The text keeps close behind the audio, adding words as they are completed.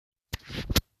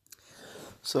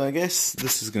So I guess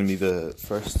this is going to be the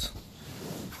first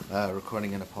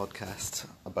recording in a podcast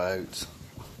about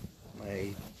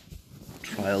my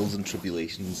trials and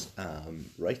tribulations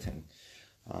writing.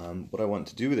 What I want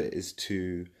to do with it is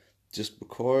to just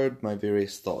record my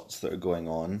various thoughts that are going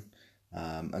on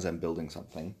as I'm building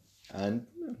something. And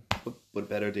what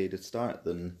better day to start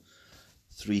than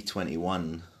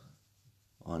 3/21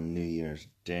 on New Year's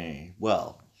Day?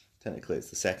 Well, technically it's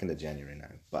the 2nd of January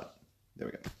now, but there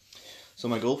we go. So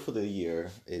my goal for the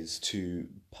year is to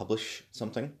publish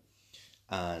something,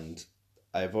 and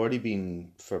I've already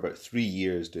been for about 3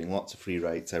 years doing lots of free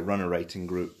writes. I run a writing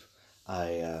group. I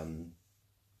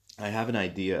have an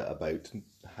idea about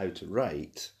how to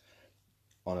write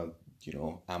on a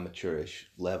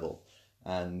amateurish level,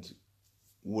 and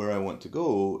where I want to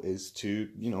go is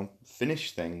to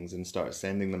finish things and start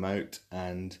sending them out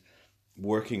and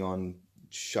working on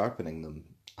sharpening them.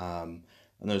 And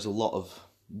there's a lot of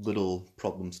little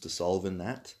problems to solve in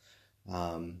that,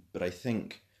 but I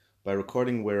think by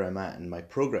recording where I'm at in my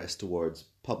progress towards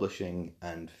publishing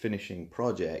and finishing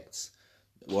projects,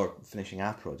 or finishing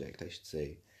a project I should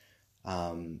say,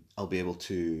 I'll be able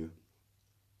to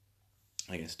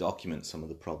document some of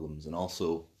the problems and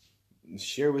also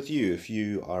share with you if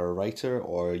you are a writer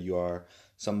or you are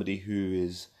somebody who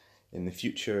is in the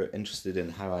future interested in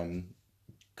how I'm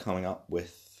coming up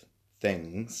with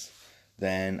things.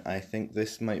 Then I think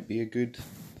this might be a good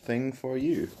thing for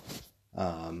you.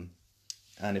 And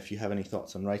if you have any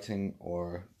thoughts on writing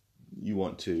or you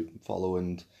want to follow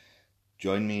and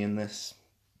join me in this,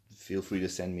 feel free to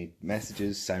send me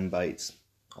messages, sound bites,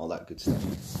 all that good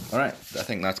stuff. Alright, I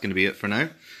think that's going to be it for now.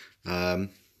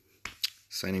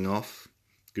 Signing off.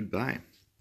 Goodbye.